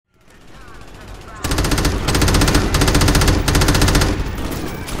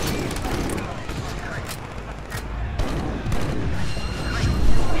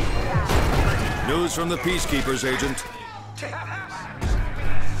news from the Peacekeepers, Agent.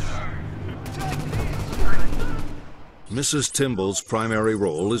 Mrs. Timbol's primary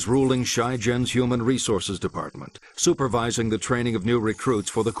role is ruling Shai-Gen's Human Resources Department, supervising the training of new recruits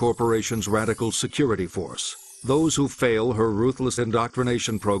for the corporation's radical security force. Those who fail her ruthless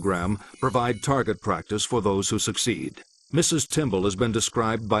indoctrination program provide target practice for those who succeed. Mrs. Timbol has been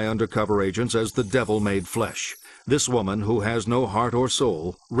described by undercover agents as the devil made flesh. This woman, who has no heart or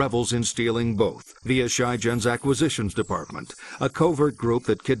soul, revels in stealing both via Shai-Gen's Acquisitions Department, a covert group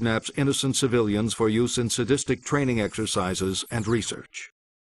that kidnaps innocent civilians for use in sadistic training exercises and research.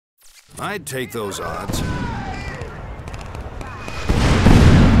 I'd take those odds.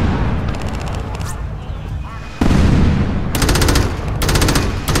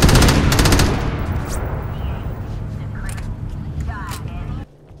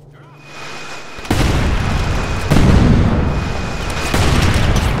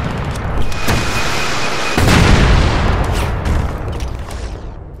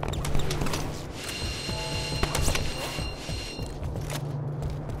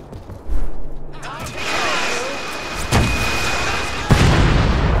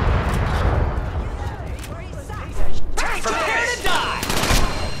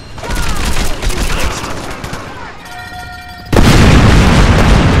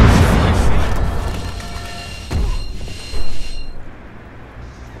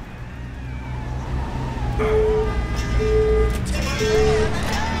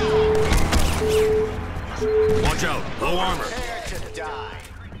 Watch out, low armor.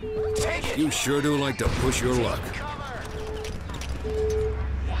 You sure do like to push your luck.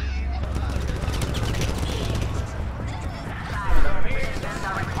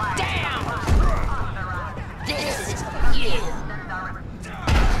 Damn! This is you.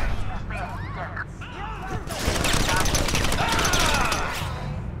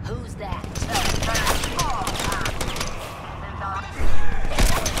 Who's that?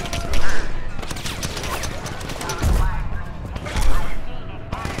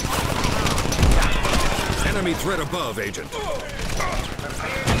 Enemy threat above, Agent.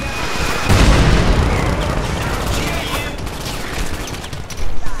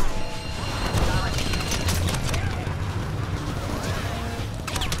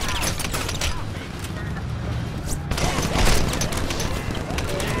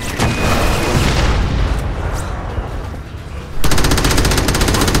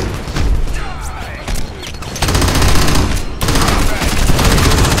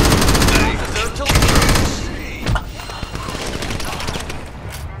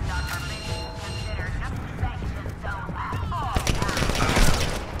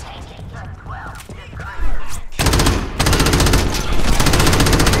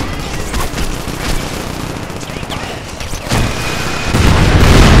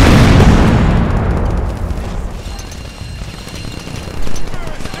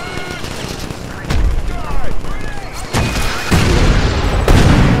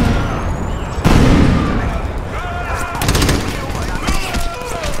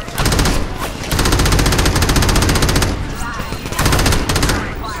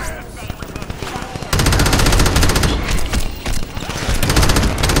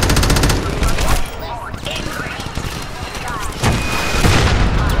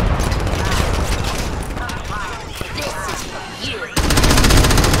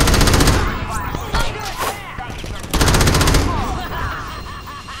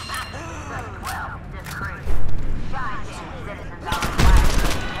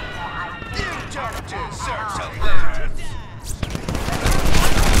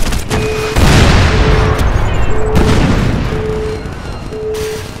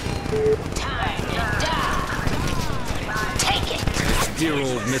 Dear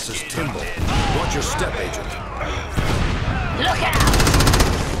old Mrs. Timbol. Watch your step, Agent. Look out!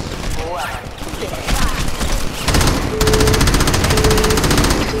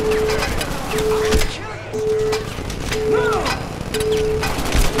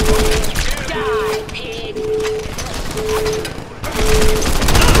 Die, pig!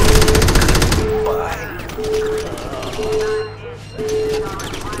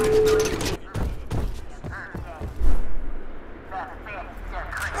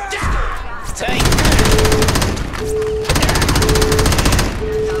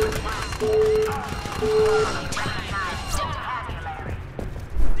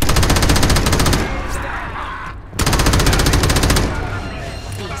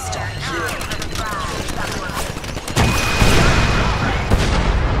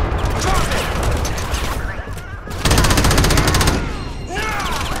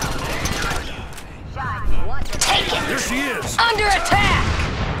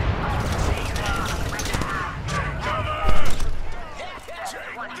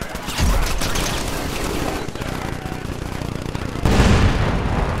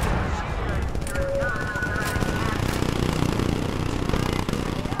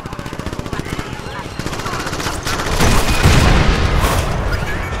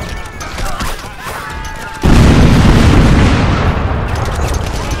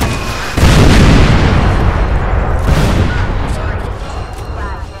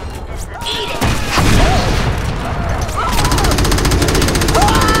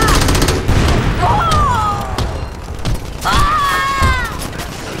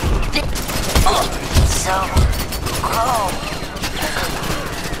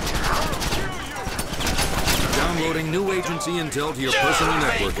 all to your personal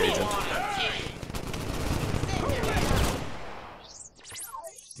network, Agent.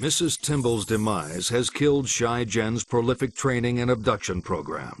 Mrs. Timbol's demise has killed Shai-Gen's prolific training and abduction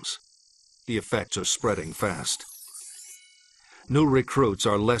programs. The effects are spreading fast. New recruits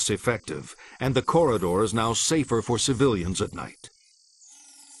are less effective, and the corridor is now safer for civilians at night.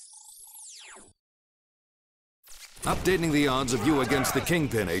 Updating the odds of you against the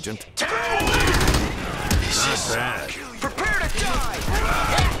Kingpin, Agent. Not bad. Prepare to die!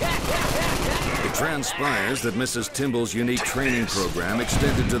 It transpires that Mrs. Timbol's unique training program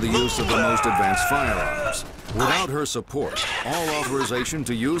extended to the use of the most advanced firearms. Without her support, all authorization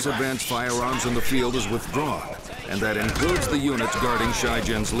to use advanced firearms in the field is withdrawn, and that includes the units guarding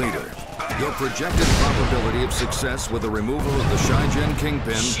Shai-Gen's leader. Your projected probability of success with the removal of the Shai-Gen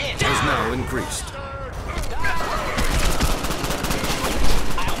Kingpin has now increased.